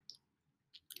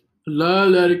Love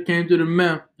letter came to the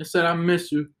mail. It said I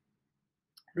miss you.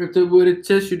 Ripped it with a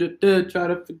tissue to dead, try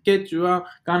to forget you. I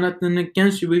got nothing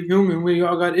against you. We human, we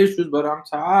all got issues, but I'm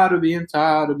tired of being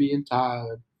tired of being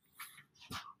tired.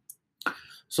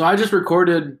 So I just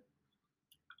recorded,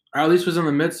 or at least was in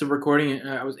the midst of recording it.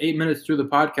 I was 8 minutes through the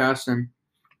podcast, and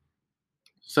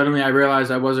suddenly I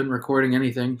realized I wasn't recording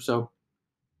anything. So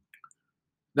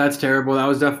that's terrible. That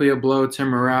was definitely a blow to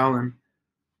morale, and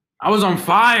I was on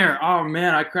fire. Oh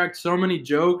man, I cracked so many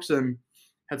jokes and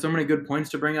had so many good points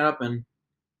to bring up, and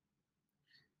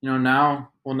now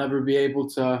we'll never be able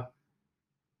to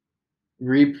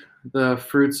reap the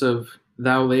fruits of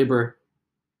thou labor.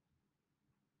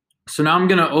 So now I'm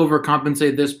gonna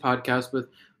overcompensate this podcast with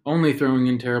only throwing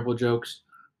in terrible jokes,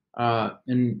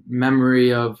 in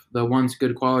memory of the once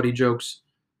good quality jokes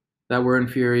that were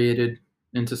infuriated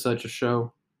into such a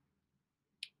show.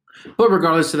 But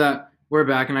regardless of that, we're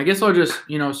back, and I guess I'll just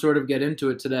sort of get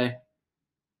into it today.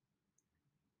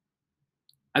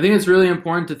 I think it's really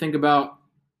important to think about,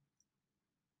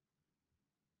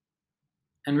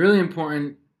 and really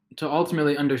important to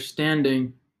ultimately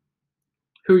understanding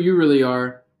who you really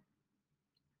are,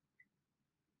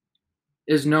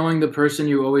 is knowing the person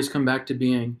you always come back to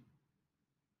being.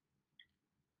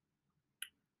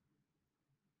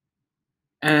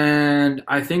 And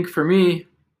I think for me,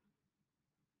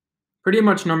 pretty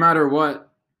much no matter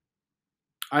what,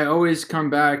 I always come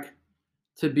back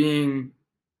to being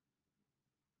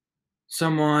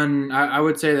someone I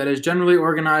would say that is generally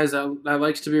organized, that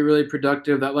likes to be really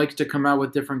productive, that likes to come out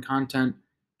with different content,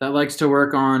 that likes to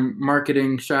work on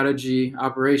marketing, strategy,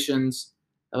 operations,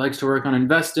 that likes to work on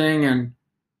investing, and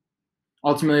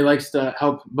ultimately likes to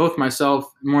help both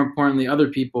myself and, more importantly, other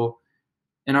people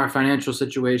in our financial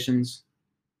situations.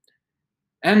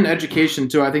 And education,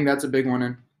 too. I think that's a big one.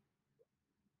 And,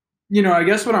 I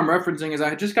guess what I'm referencing is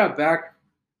I just got back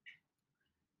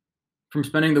from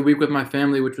spending the week with my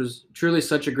family, which was truly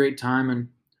such a great time. And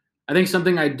I think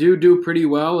something I do pretty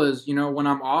well is, when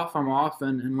I'm off, I'm off.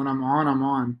 And when I'm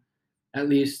on, at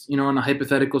least, in a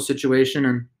hypothetical situation.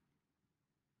 And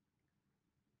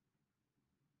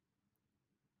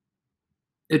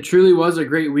it truly was a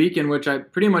great week in which I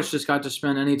pretty much just got to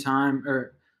spend any time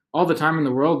or all the time in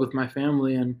the world with my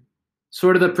family. And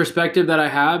sort of the perspective that I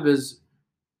have is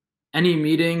any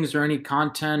meetings or any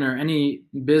content or any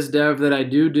biz dev that I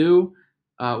do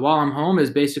while I'm home is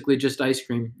basically just ice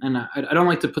cream. And I don't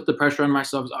like to put the pressure on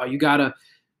myself. Oh, you gotta,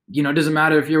 it doesn't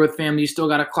matter if you're with family, you still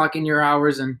gotta clock in your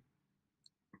hours and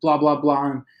blah blah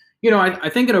blah. And I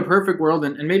think in a perfect world,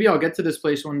 and maybe I'll get to this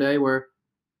place one day where,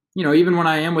 even when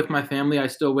I am with my family, I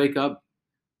still wake up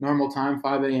normal time,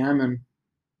 5 a.m. and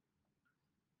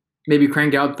maybe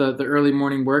crank out the early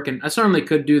morning work. And I certainly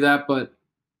could do that, but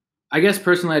I guess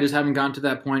personally, I just haven't gotten to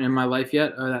that point in my life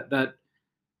yet, or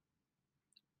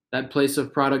that place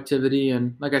of productivity.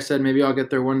 And like I said, maybe I'll get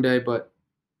there one day. But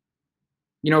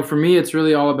for me, it's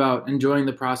really all about enjoying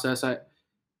the process.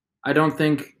 I don't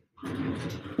think,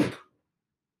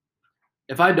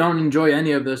 if I don't enjoy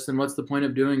any of this, then what's the point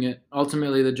of doing it?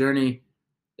 Ultimately, the journey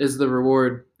is the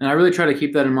reward, and I really try to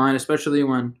keep that in mind, especially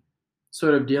when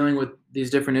sort of dealing with these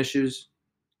different issues.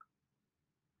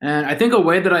 And I think a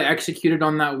way that I executed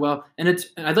on that well, and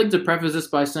I'd like to preface this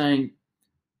by saying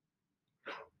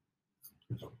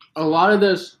a lot of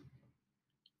this,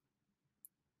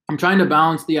 I'm trying to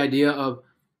balance the idea of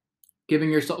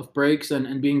giving yourself breaks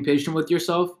and being patient with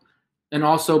yourself, and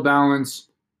also balance,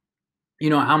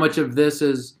 how much of this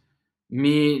is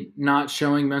me not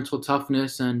showing mental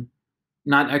toughness and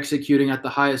not executing at the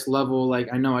highest level like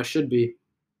I know I should be.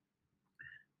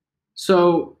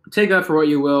 So take that for what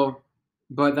you will,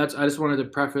 but I just wanted to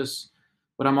preface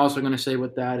what I'm also going to say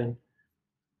with that. And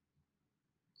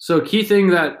so key thing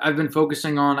that I've been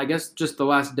focusing on, I guess just the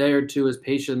last day or two, is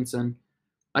patience. And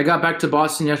I got back to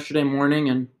Boston yesterday morning,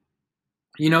 and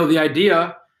the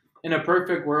idea in a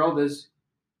perfect world is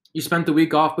you spent the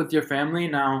week off with your family.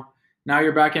 Now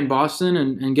you're back in Boston,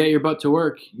 and get your butt to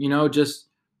work, just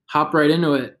hop right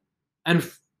into it. And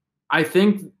I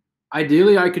think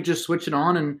ideally I could just switch it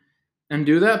on and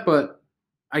do that, but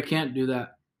I can't do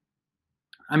that.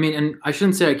 I mean, and I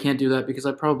shouldn't say I can't do that, because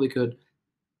I probably could.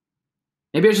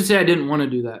 Maybe I should say I didn't want to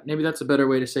do that. Maybe that's a better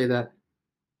way to say that.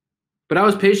 But I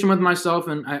was patient with myself,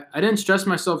 and I didn't stress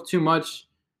myself too much.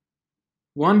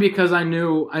 One, because I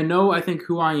think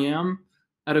who I am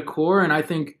at a core, and I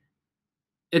think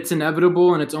it's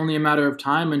inevitable, and it's only a matter of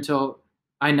time until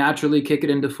I naturally kick it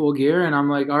into full gear, and I'm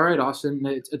like, all right, Austin,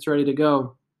 it's ready to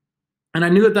go. And I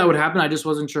knew that would happen. I just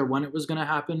wasn't sure when it was going to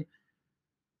happen.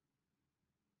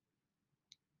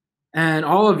 And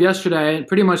all of yesterday, I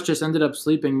pretty much just ended up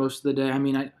sleeping most of the day. I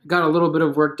mean, I got a little bit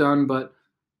of work done, but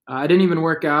I didn't even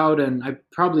work out, and I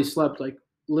probably slept like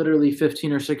literally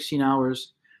 15 or 16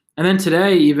 hours. And then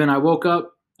today, even I woke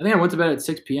up. I think I went to bed at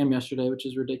 6 p.m. yesterday, which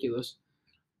is ridiculous.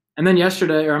 And then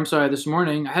yesterday, or I'm sorry, this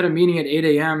morning, I had a meeting at 8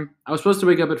 a.m. I was supposed to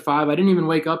wake up at 5. I didn't even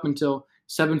wake up until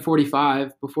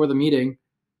 7:45 before the meeting.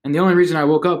 And the only reason I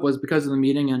woke up was because of the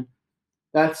meeting, and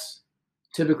that's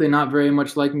typically not very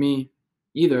much like me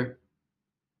either.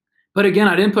 But again,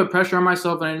 I didn't put pressure on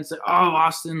myself, and I didn't say, "Oh,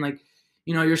 Austin, like,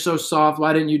 you're so soft.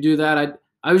 Why didn't you do that?"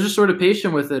 I was just sort of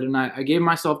patient with it, and I gave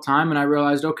myself time, and I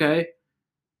realized, okay,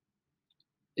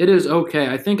 it is okay.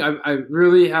 I think I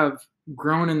really have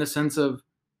grown in the sense of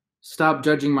stop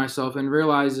judging myself and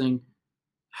realizing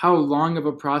how long of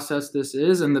a process this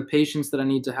is and the patience that I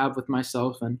need to have with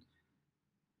myself. And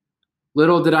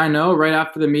little did I know, right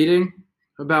after the meeting,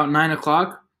 about 9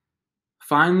 o'clock,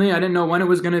 finally, I didn't know when it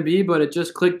was going to be, but it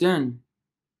just clicked in.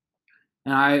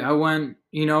 And I went,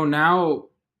 now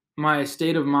my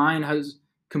state of mind has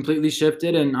completely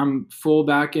shifted and I'm full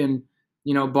back in,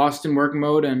 Boston work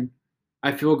mode, and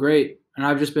I feel great. And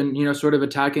I've just been, sort of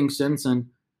attacking since. And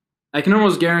I can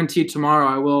almost guarantee tomorrow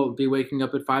I will be waking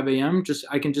up at 5 a.m.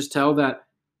 I can just tell that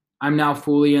I'm now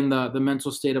fully in the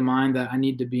mental state of mind that I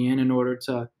need to be in order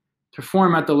to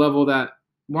perform at the level that,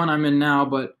 one, I'm in now,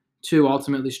 but two,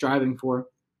 ultimately striving for.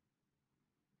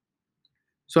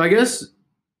 So I guess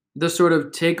the sort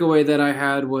of takeaway that I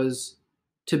had was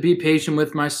to be patient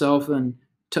with myself and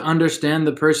to understand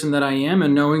the person that I am,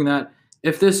 and knowing that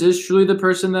if this is truly the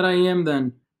person that I am,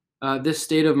 then this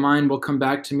state of mind will come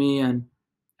back to me. And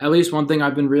at least one thing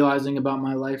I've been realizing about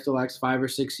my life the last 5 or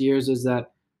 6 years is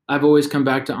that I've always come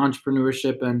back to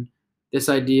entrepreneurship and this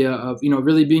idea of,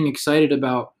 really being excited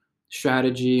about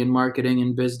strategy and marketing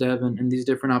and biz dev and these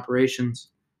different operations.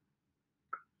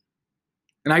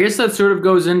 And I guess that sort of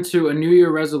goes into a New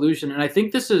Year resolution. And I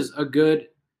think this is a good,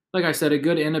 like I said, a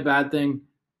good and a bad thing.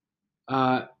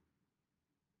 Uh,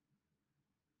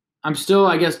 I'm still,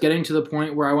 I guess, getting to the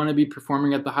point where I want to be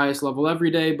performing at the highest level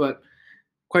every day, but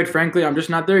quite frankly, I'm just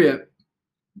not there yet.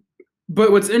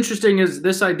 But what's interesting is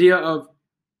the idea of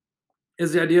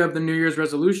the New Year's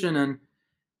resolution, and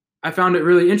I found it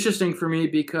really interesting for me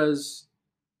because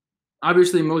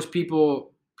obviously most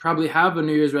people probably have a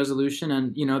New Year's resolution,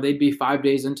 and they'd be 5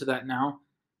 days into that now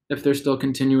if they're still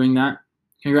continuing that.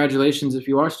 Congratulations if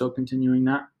you are still continuing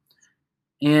that.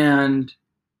 And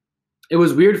it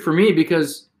was weird for me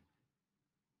because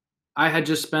I had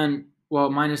just spent,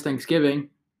 well, minus Thanksgiving.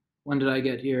 When did I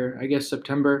get here? I guess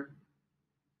September.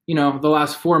 The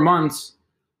last 4 months,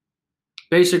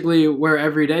 basically where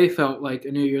every day felt like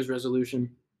a New Year's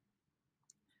resolution.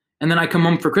 And then I come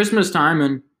home for Christmas time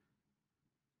and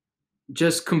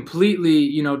just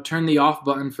completely, turn the off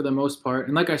button for the most part.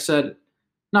 And like I said,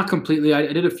 not completely.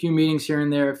 I did a few meetings here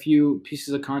and there, a few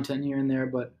pieces of content here and there,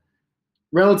 but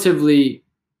relatively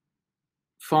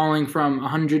falling from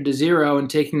 100 to 0 and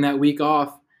taking that week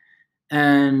off.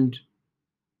 And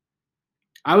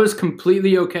I was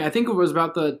completely okay. I think it was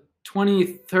about the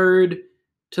 23rd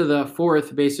to the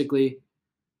 4th, basically.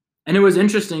 And it was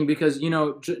interesting because,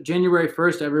 January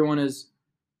 1st, everyone is,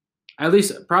 at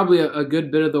least probably a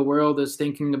good bit of the world is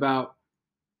thinking about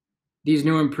these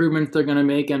new improvements they're going to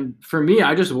make. And for me,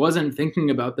 I just wasn't thinking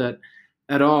about that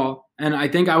at all. And I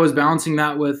think I was balancing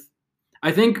that with,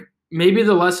 I think maybe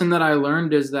the lesson that I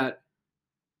learned is that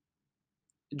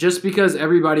just because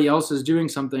everybody else is doing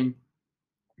something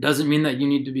doesn't mean that you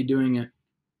need to be doing it.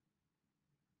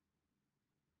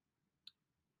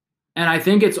 And I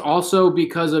think it's also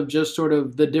because of just sort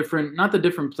of the different, not the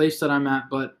different place that I'm at,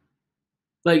 but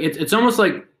like it's almost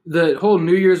like the whole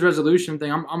New Year's resolution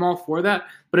thing. I'm all for that,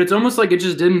 but it's almost like it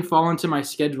just didn't fall into my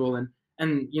schedule.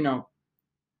 And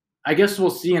I guess we'll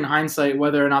see in hindsight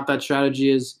whether or not that strategy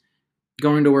is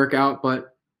going to work out.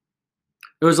 But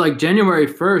it was like January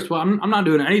 1st. Well, I'm not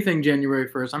doing anything January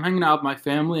 1st. I'm hanging out with my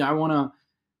family. I want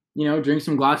to, drink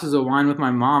some glasses of wine with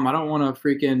my mom. I don't want to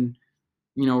freaking,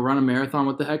 run a marathon.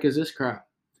 What the heck is this crap?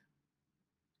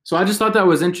 So I just thought that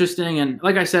was interesting. And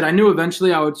like I said, I knew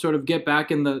eventually I would sort of get back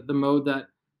in the mode that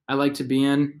I like to be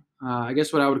in. I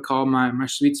guess what I would call my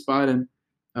sweet spot, and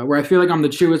where I feel like I'm the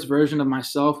truest version of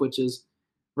myself, which is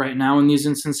right now in these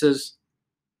instances.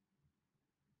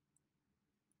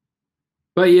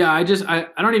 But yeah, I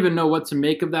don't even know what to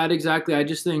make of that exactly. I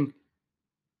just think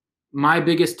my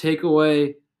biggest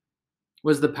takeaway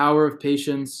was the power of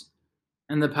patience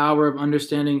and the power of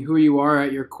understanding who you are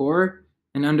at your core,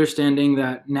 and understanding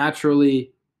that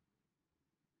naturally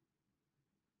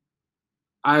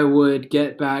I would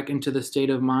get back into the state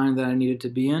of mind that I needed to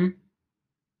be in.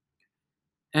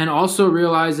 And also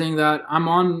realizing that I'm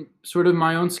on sort of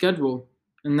my own schedule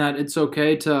and that it's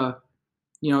okay to,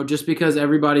 just because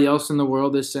everybody else in the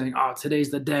world is saying, "Oh,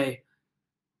 today's the day.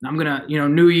 I'm gonna,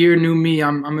 new year, new me.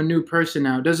 I'm a new person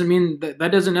now." Doesn't mean that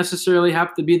doesn't necessarily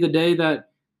have to be the day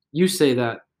that you say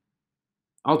that.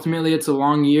 Ultimately, it's a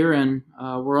long year, and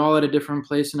we're all at a different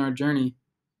place in our journey.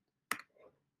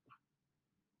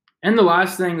 And the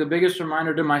last thing, the biggest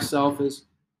reminder to myself is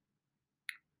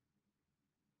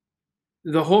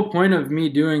the whole point of me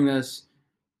doing this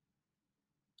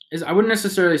is I wouldn't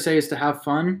necessarily say is to have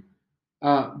fun,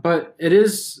 but it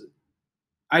is.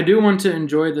 I do want to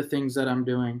enjoy the things that I'm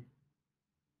doing,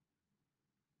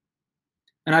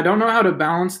 and I don't know how to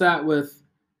balance that with.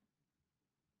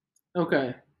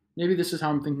 Okay, maybe this is how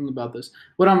I'm thinking about this.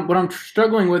 What I'm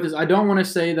struggling with is I don't want to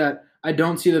say that I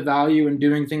don't see the value in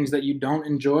doing things that you don't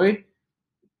enjoy,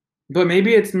 but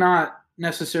maybe it's not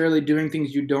necessarily doing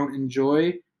things you don't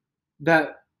enjoy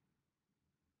that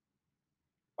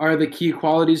are the key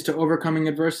qualities to overcoming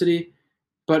adversity,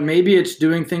 but maybe it's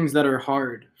doing things that are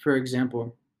hard, for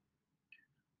example.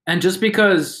 And just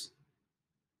because,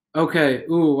 okay,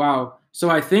 ooh, wow. So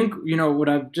I think, what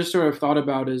I've just sort of thought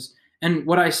about is, and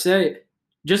what I say,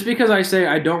 just because I say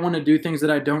I don't want to do things that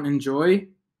I don't enjoy,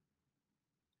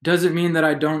 doesn't mean that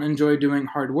I don't enjoy doing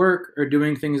hard work or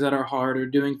doing things that are hard or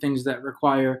doing things that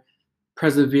require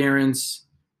perseverance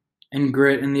and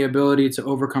grit and the ability to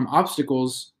overcome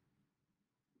obstacles.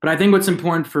 But I think what's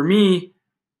important for me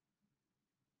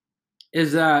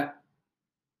is that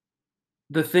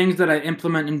the things that I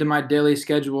implement into my daily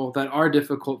schedule that are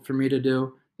difficult for me to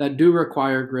do, that do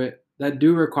require grit, that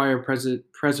do require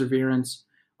perseverance,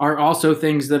 are also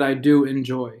things that I do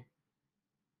enjoy.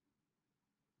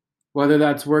 Whether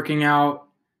that's working out,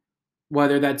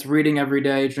 whether that's reading every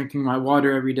day, drinking my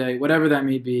water every day, whatever that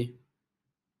may be.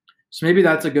 So maybe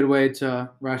that's a good way to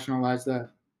rationalize that.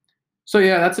 So,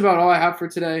 yeah, that's about all I have for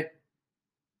today.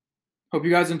 Hope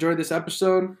you guys enjoyed this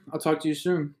episode. I'll talk to you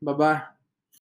soon. Bye bye.